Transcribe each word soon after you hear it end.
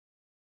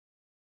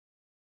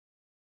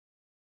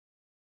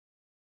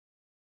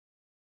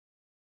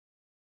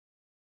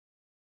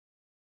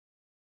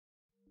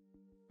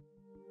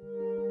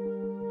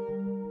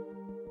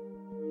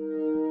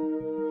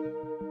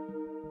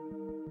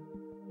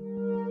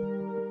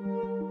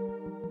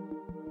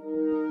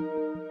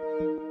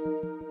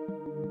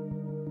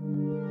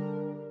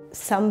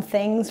some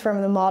things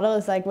from the model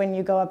is like when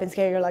you go up in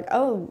scale, you're like,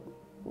 oh,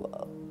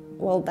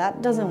 well,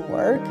 that doesn't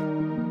work.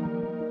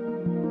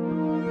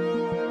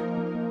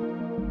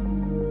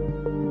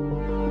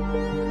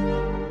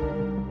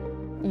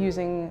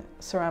 Using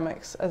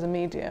ceramics as a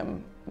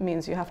medium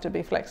means you have to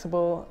be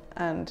flexible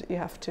and you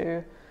have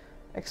to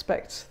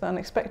expect the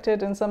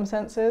unexpected in some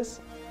senses.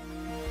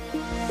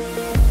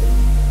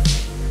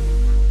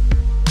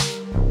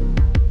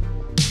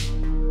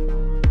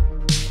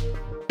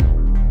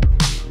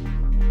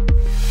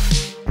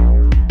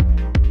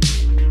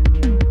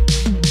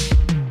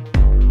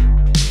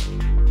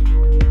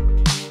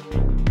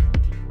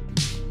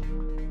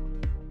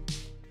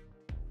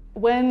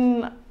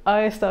 When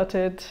I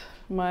started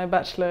my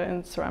bachelor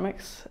in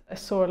ceramics, I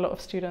saw a lot of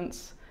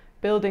students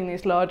building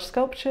these large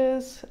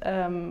sculptures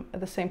at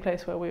the same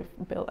place where we've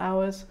built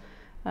ours.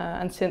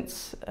 And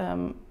since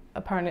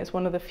apparently it's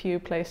one of the few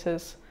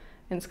places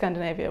in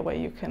Scandinavia where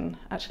you can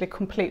actually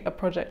complete a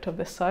project of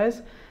this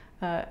size,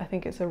 I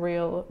think it's a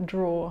real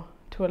draw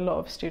to a lot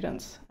of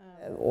students.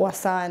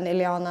 Åsa and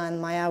Ileana and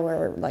Maya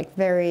were like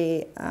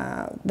very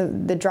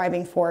the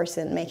driving force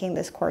in making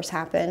this course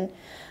happen.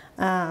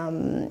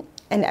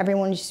 And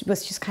everyone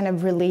was just kind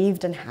of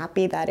relieved and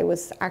happy that it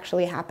was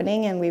actually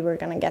happening and we were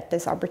going to get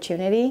this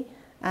opportunity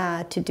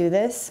to do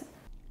this.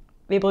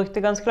 Vi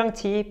brukte ganske lang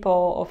tid på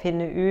å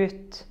finne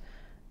ut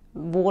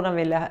hvordan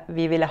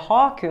vi ville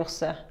ha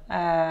kurset,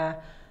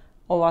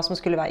 og hva som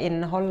skulle være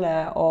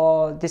innholdet,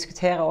 og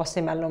diskutere oss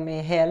imellom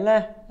i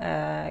hele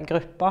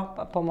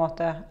gruppa på en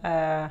måte,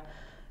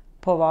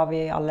 på hva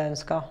vi alle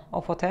ønsker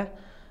å få til.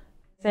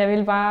 Så jeg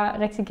vil bare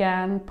rigtig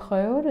gerne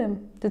prøve det.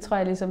 Det tror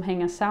jeg ligesom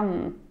hænger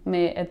sammen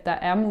med, at der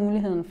er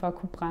muligheden for at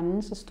kunne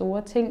brænde så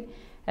store ting.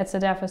 Altså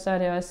derfor så er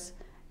det også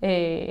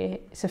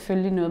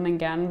selvfølgelig noget, man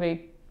gerne vil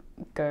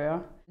gøre.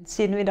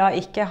 Siden vi da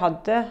ikke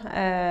hadde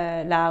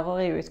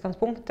lærere i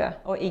utgangspunktet,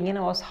 og ingen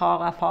av oss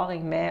har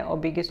erfaring med å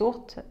bygge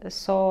stort,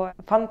 så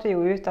fant vi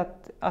jo ut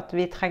at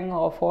vi trenger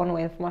å få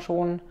noe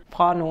informasjon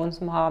fra noen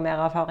som har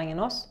mer erfaring enn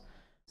oss.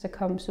 Så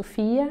kom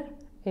Sofia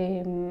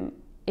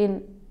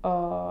ind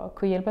og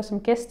kunne hjælpe os som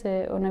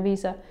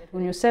gæsteunderviser.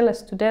 Hun jo selv er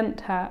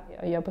student her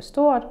og jobber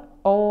stort,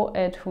 og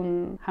at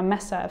hun har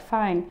masser af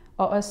erfaring,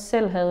 og også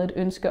selv havde et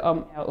ønske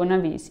om at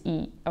undervise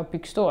i at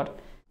bygge stort.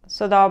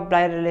 Så da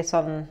ble det litt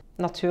sånn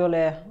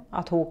naturlig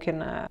at hun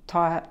kunne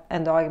ta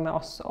en dag med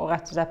oss og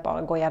rett og slett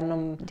bare gå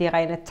gjennom de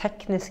rene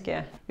tekniske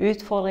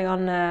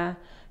utfordringene,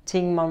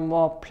 ting man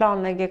må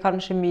planlegge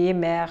kanskje mye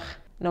mer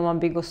når man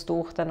bygger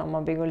stort enn når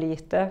man bygger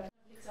lite.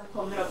 Liksom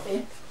kommer opp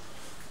i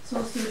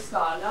så stor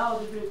skala,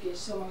 og du bruker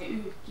så mange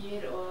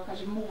uker og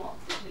kanskje måneder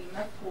til og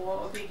med på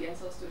å bygge en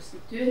så stor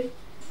skulptur.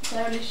 Så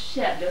det er veldig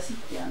kjedelig å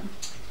sitte igjen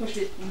på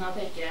slutten og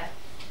tenke jeg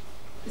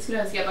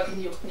skulle ønske jeg bare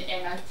kunne gjort den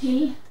en gang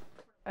til.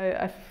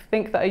 I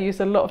think that I used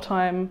a lot of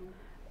time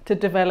to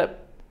develop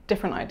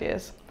different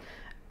ideas.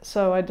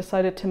 So I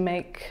decided to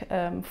make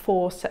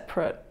 4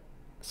 separate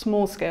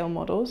small-scale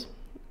models,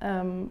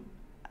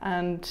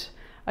 and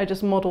I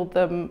just modelled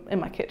them in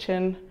my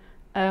kitchen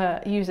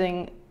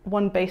using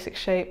one basic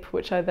shape,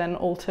 which I then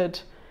altered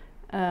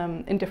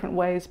in different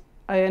ways.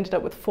 I ended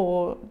up with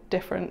 4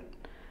 different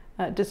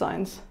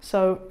designs.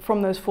 So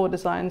from those 4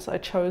 designs, I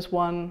chose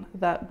one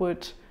that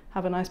would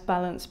have a nice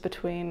balance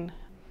between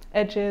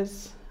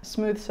edges,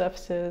 smooth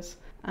surfaces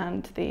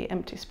and the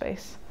empty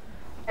space.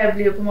 Det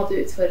blir jo på en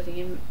måte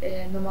utfordringen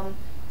når man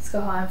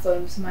skal ha en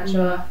form som er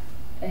så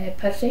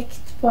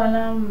perfekt på en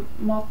eller annen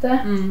måte,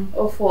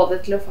 og få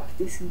det til å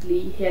faktisk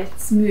bli helt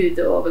smooth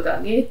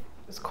overganger.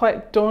 It's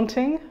quite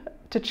daunting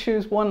to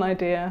choose one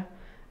idea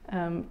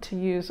to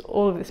use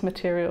all of this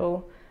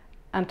material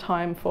and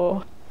time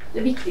for.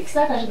 Det viktigste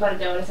er kanskje bare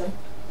det å liksom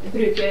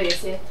bruke øyet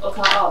sitt og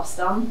ta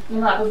avstand. Når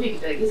man er på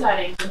byggebøyge så er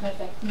det egentlig en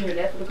perfekt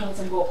mulighet, for du kan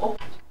liksom gå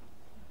opp.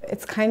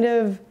 It's kind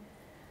of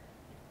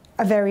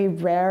a very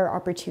rare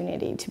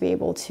opportunity to be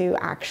able to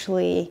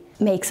actually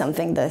make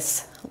something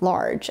this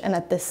large and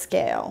at this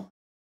scale.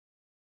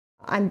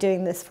 I'm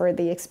doing this for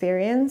the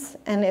experience,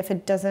 and if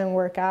it doesn't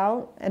work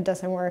out, it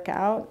doesn't work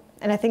out.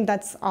 And I think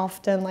that's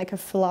often like a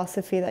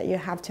philosophy that you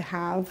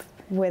have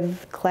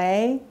with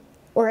clay,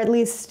 or at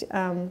least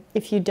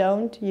if you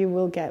don't, you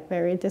will get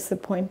very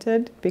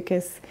disappointed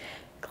because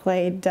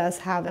clay does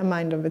have a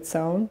mind of its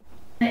own.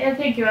 Jeg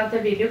tenker jo at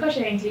det vil jo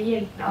kanskje egentlig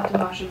hjelpe at du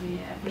har så mye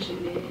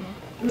forskjellige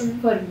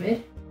former.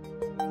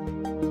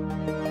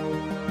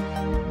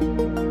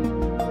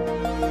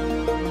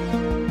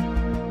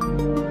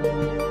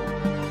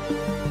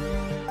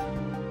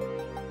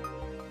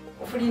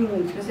 Fordi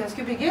Munch-museet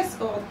skulle bygges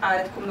og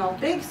er et kommunalt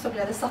bygg, så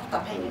ble det satt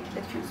av penger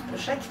til et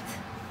kunstprosjekt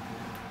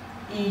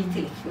i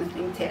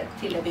tilknytning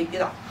til det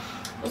bygget.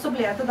 Og så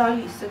ble det da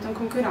lyst ut en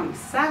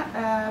konkurranse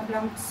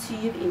blant 7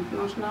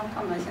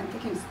 internasjonalt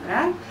anerkjente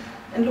kunstnere.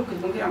 En lukket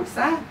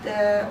konkurranse,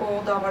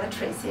 og da var det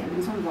Tracy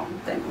Emin som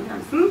vant den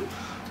konkurransen.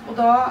 Og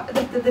da,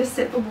 dette dere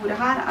ser på bordet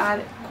her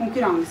er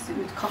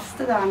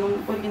konkurranseutkastet. Det er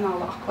noen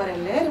originale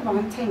akvareller, hva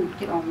hun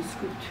tenker om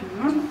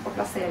skulpturen og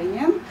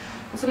plasseringen.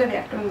 Og så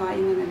leverte hun da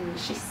inn i den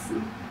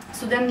skissen.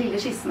 Så den lille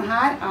skissen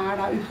her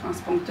da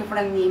utgangspunktet for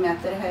den 9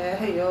 meter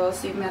høye og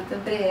 7 meter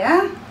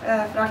brede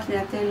fra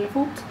kne til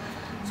fot.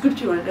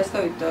 Skulpturen dere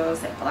skal ut og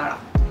se på der da.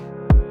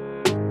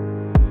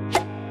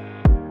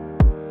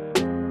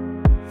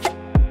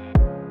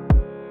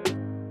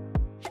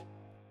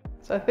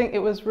 So I think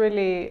it was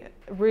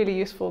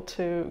really useful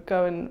to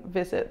go and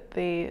visit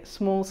the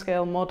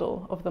small-scale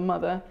model of the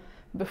mother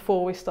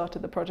before we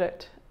started the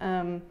project,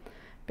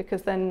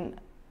 because then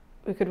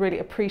we could really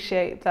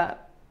appreciate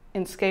that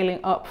in scaling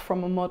up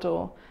from a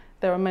model,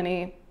 there are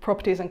many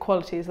properties and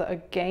qualities that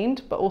are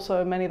gained, but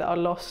also many that are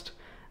lost.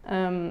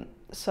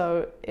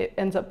 So it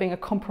ends up being a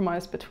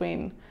compromise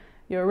between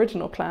your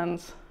original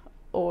plans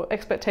or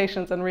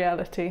expectations and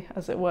reality,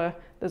 as it were.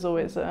 There's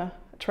always a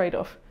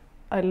trade-off.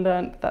 I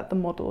learned that the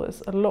model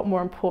is a lot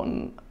more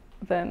important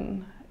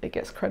than it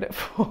gets credit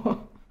for.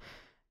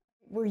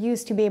 We're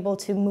used to be able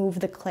to move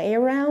the clay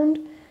around,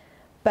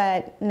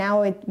 but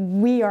now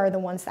we are the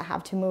ones that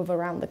have to move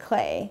around the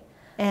clay.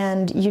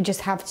 And you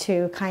just have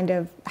to kind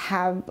of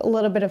have a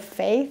little bit of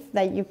faith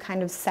that you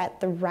kind of set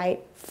the right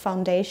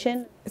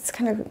foundation. It's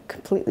kind of a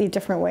completely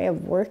different way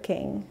of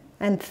working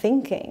and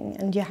thinking,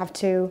 and you have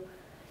to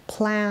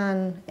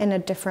plan in a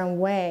different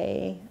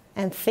way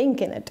and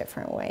think in a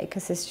different way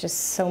because it's just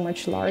so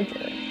much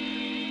larger.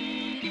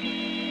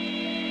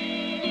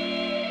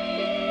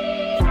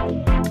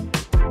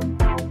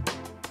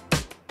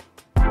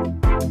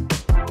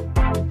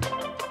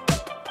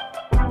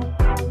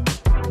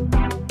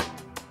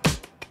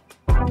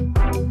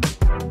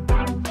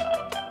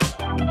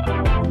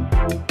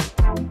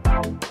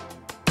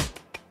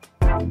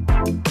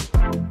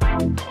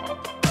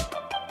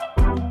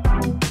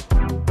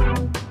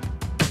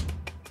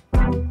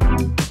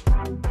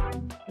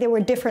 There were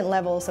different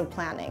levels of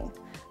planning.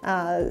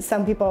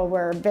 Some people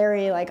were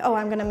very like, oh,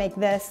 I'm going to make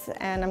this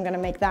and I'm going to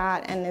make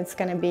that and it's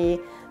going to be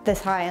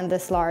this high and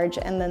this large.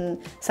 And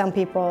then some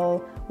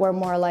people were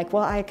more like,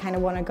 well, I kind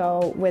of want to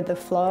go with the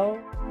flow.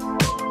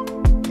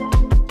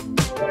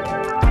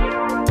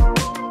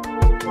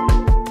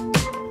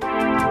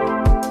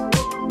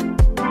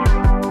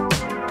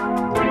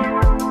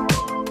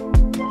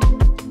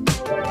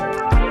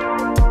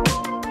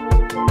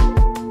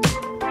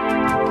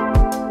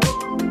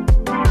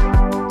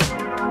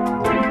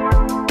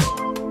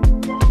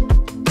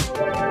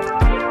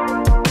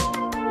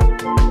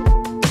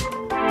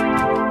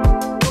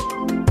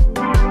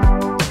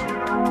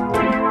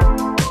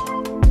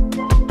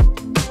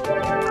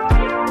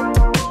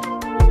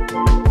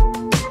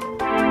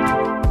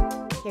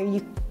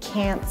 You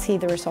can't see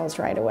the results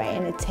right away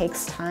and it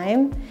takes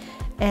time,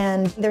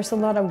 and there's a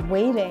lot of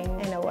waiting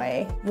in a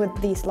way with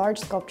these large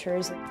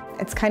sculptures.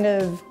 It's kind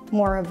of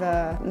more of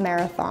a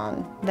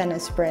marathon than a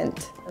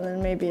sprint, and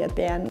then maybe at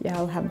the end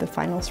you'll have the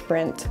final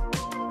sprint.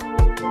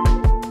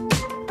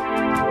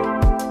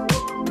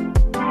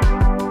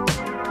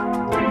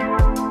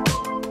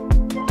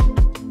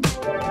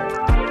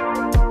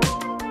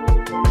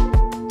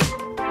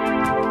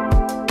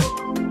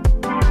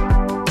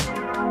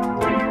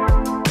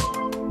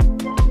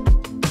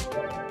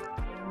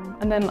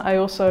 And then I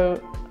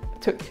also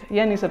took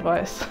Jenny's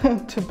advice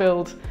to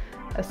build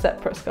a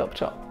separate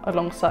sculpture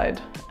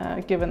alongside,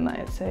 given that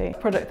it's a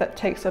project that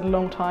takes a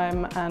long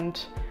time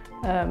and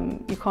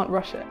you can't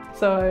rush it.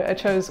 So I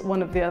chose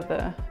one of the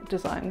other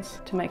designs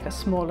to make a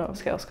smaller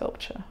scale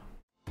sculpture.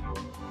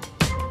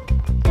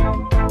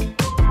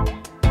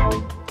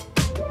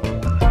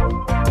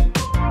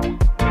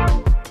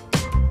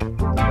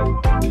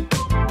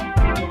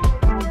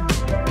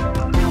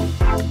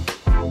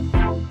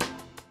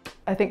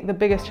 I think the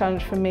biggest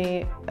challenge for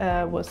me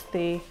was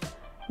the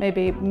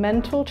maybe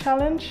mental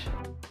challenge.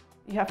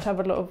 You have to have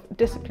a lot of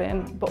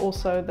discipline, but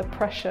also the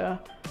pressure.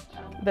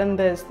 Then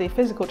there's the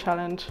physical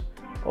challenge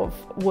of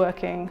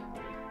working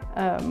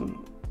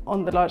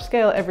on the large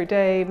scale every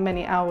day,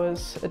 many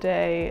hours a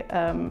day.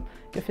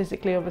 You're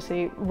physically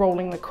obviously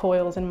rolling the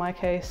coils in my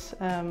case,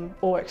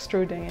 or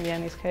extruding in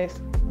Jenny's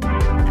case.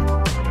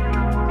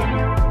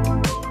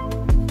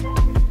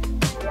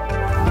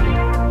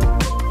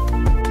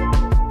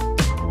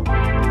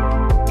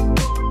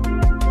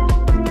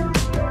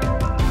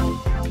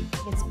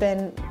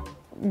 Been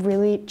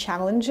really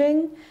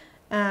challenging,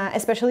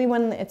 especially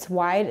when it's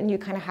wide and you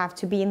kind of have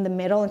to be in the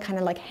middle and kind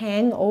of like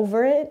hang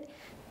over it.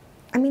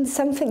 I mean,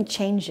 something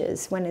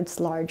changes when it's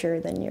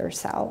larger than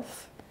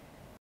yourself.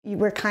 You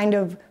were kind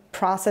of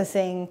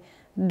processing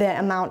the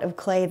amount of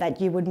clay that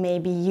you would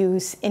maybe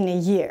use in a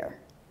year,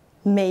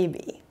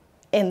 maybe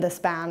in the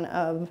span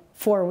of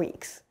 4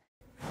 weeks.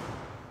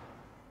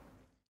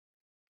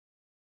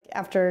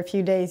 After a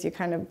few days, you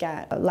kind of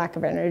get a lack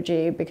of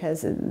energy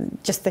because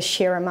just the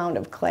sheer amount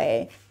of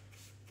clay.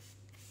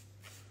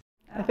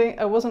 I think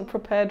I wasn't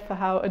prepared for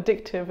how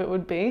addictive it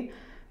would be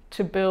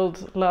to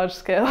build large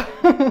scale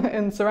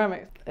in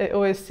ceramics. It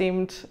always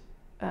seemed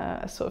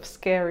a sort of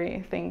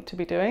scary thing to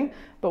be doing,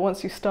 but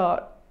once you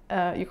start,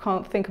 you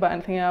can't think about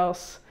anything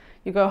else.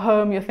 You go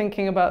home, you're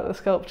thinking about the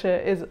sculpture,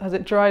 has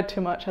it dried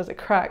too much, has it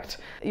cracked?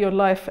 Your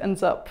life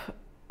ends up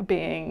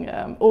being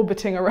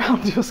orbiting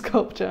around your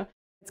sculpture.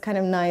 It's kind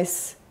of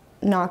nice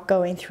not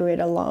going through it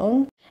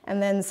alone.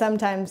 And then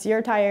sometimes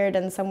you're tired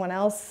and someone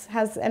else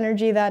has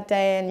energy that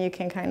day, and you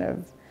can kind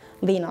of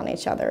lean on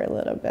each other a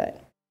little bit.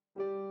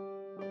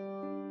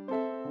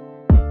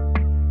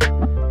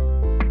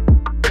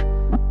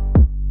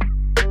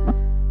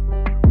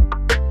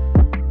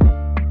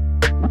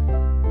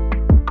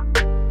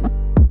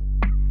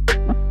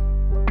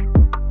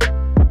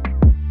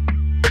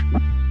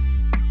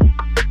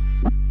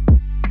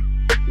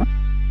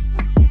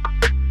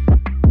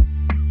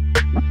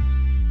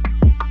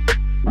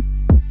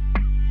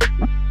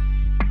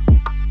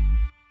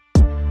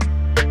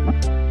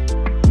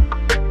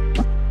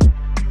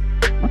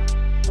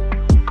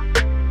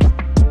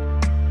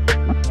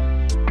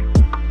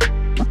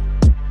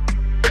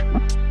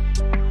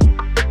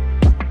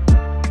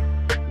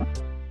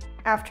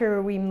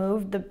 After we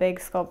moved the big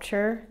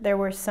sculpture, there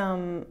were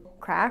some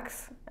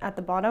cracks at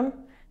the bottom.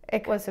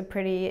 It was a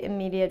pretty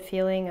immediate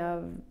feeling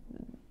of,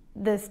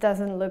 this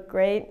doesn't look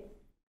great.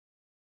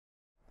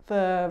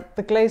 The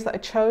glaze that I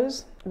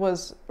chose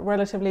was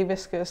relatively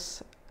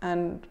viscous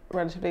and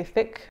relatively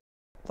thick.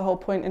 The whole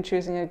point in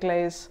choosing a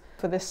glaze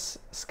for this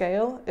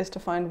scale is to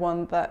find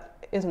one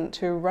that isn't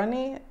too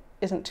runny,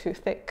 isn't too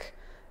thick,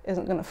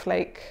 isn't going to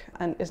flake,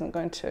 and isn't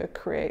going to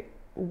create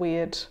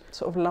weird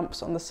sort of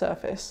lumps on the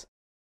surface.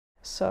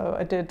 So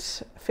I did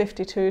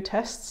 52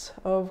 tests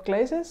of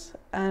glazes,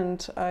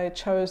 and I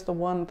chose the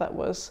one that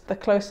was the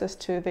closest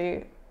to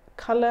the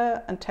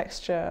colour and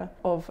texture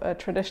of a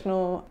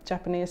traditional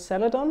Japanese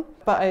celadon,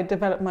 but I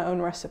developed my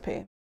own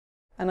recipe.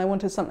 And I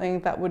wanted something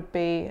that would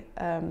be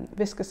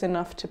viscous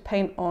enough to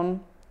paint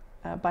on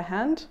by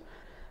hand.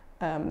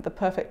 The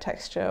perfect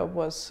texture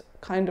was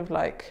kind of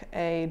like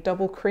a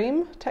double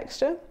cream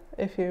texture,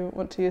 if you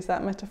want to use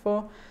that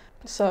metaphor.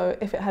 So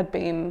if it had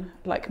been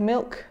like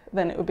milk,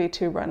 then it would be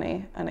too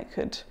runny and it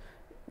could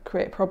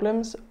create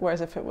problems.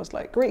 Whereas if it was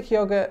like Greek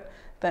yogurt,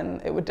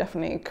 then it would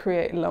definitely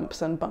create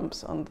lumps and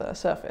bumps on the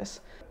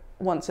surface.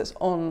 Once it's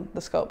on the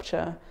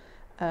sculpture,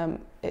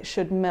 it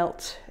should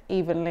melt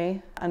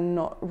evenly and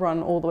not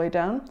run all the way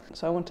down.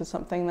 So I wanted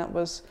something that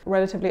was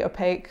relatively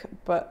opaque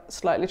but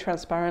slightly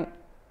transparent,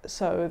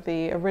 so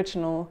the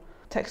original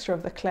texture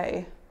of the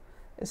clay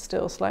is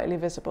still slightly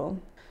visible.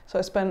 So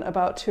I spent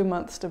about 2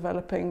 months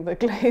developing the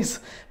glaze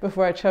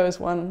before I chose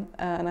one,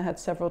 and I had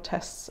several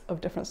tests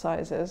of different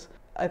sizes.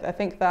 I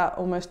think that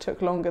almost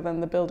took longer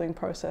than the building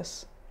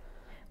process.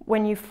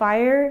 When you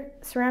fire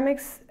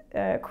ceramics,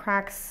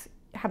 cracks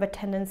have a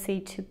tendency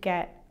to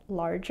get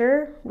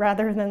larger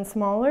rather than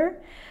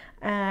smaller.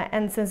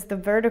 And since the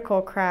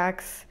vertical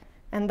cracks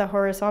and the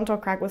horizontal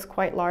crack was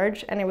quite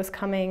large and it was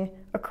coming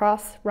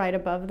across right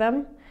above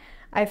them,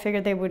 I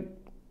figured they would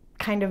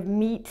kind of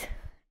meet.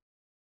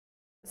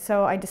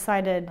 So I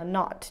decided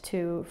not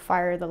to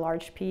fire the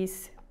large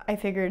piece. I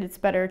figured it's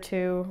better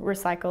to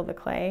recycle the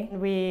clay.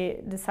 We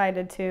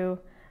decided to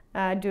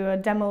do a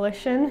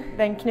demolition.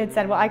 Then Knut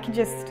said, well, I could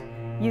just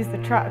use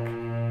the truck.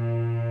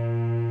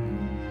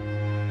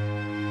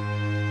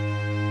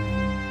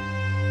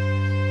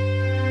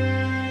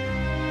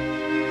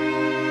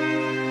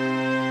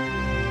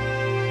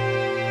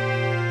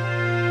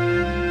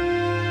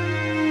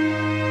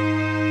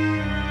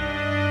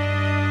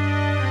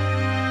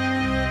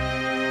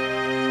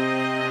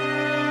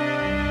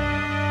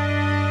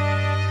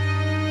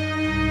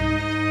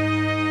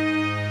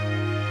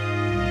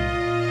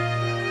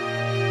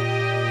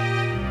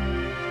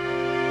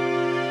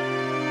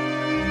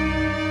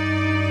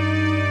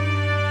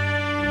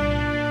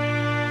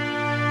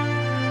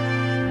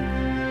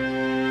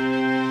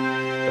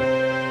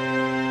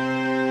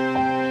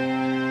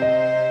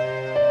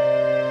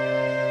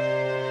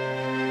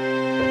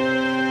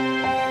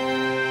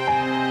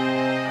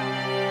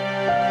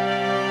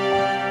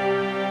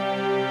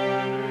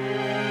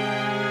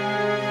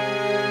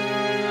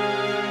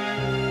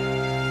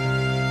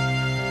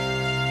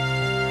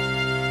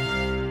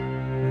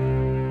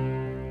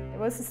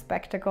 It was a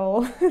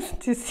spectacle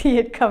to see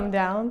it come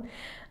down,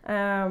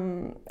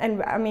 and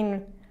I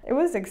mean, it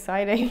was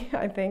exciting,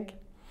 I think,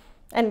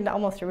 and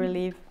almost a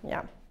relief,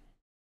 yeah.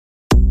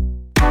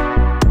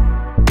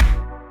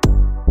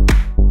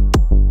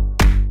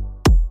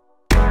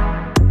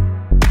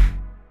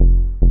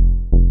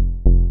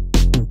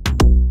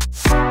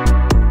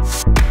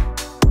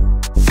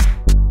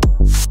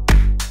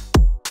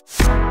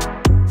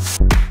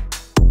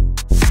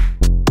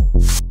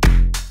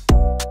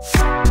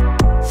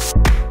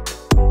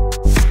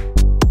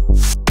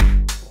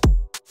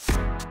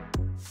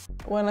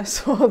 When I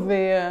saw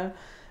the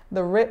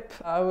rip,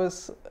 I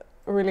was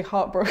really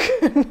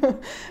heartbroken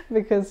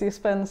because you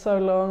spend so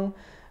long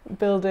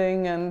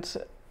building, and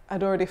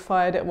I'd already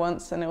fired it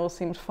once and it all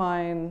seemed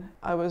fine.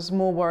 I was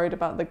more worried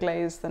about the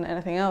glaze than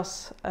anything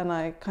else, and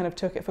I kind of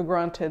took it for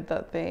granted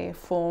that the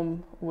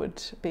form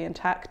would be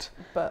intact.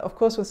 But of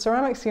course with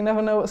ceramics you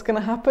never know what's going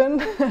to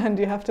happen and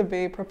you have to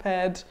be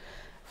prepared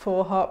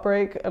for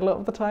heartbreak a lot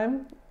of the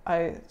time.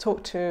 I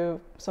talked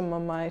to some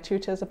of my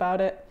tutors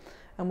about it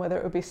and whether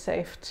it would be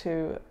safe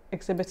to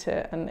exhibit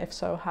it, and if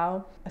so,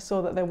 how. I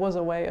saw that there was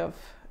a way of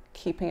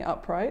keeping it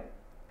upright,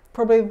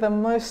 Probably the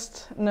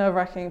most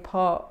nerve-wracking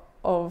part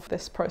of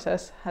this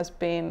process has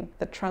been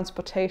the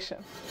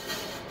transportation.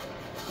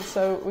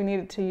 So we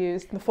needed to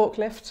use the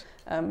forklift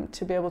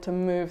to be able to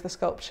move the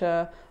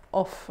sculpture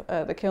off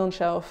the kiln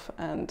shelf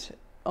and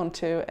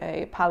onto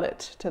a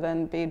pallet to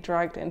then be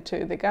dragged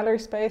into the gallery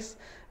space,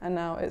 and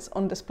now it's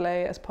on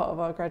display as part of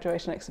our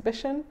graduation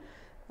exhibition,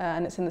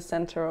 and it's in the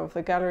centre of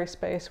the gallery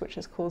space, which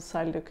is called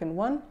Seilduken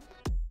 1.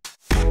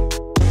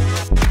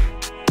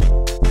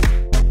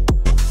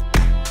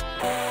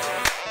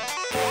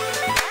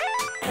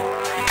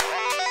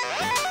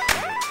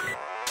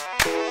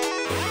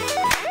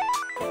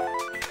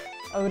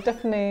 I would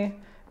definitely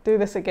do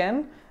this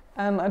again,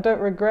 and I don't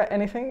regret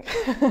anything.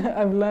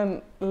 I've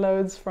learned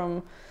loads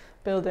from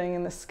building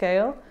in this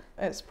scale.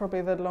 It's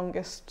probably the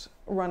longest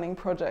running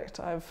project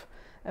I've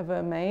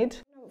ever made.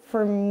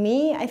 For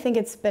me, I think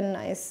it's been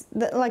nice.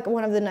 Like,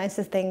 one of the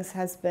nicest things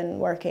has been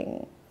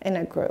working in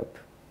a group,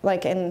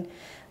 like in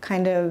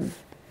kind of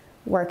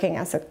working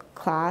as a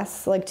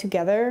class, like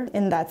together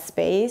in that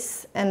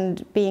space,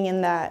 and being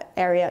in that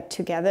area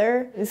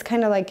together is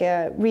kind of like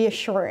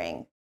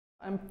reassuring.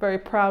 I'm very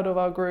proud of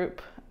our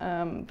group,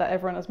 that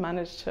everyone has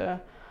managed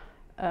to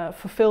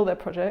fulfill their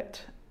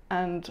project,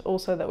 and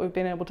also that we've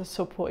been able to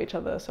support each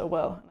other so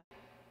well.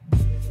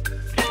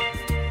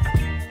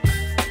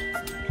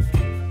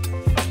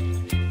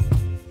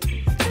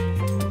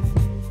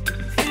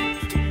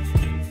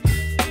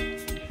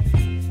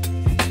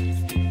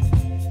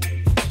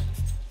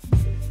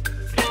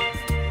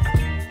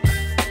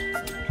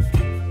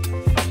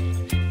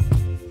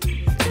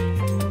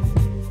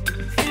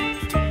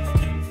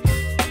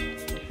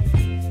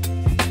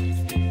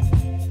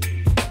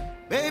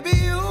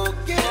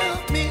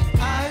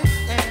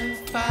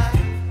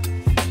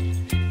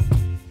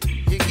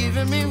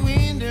 Me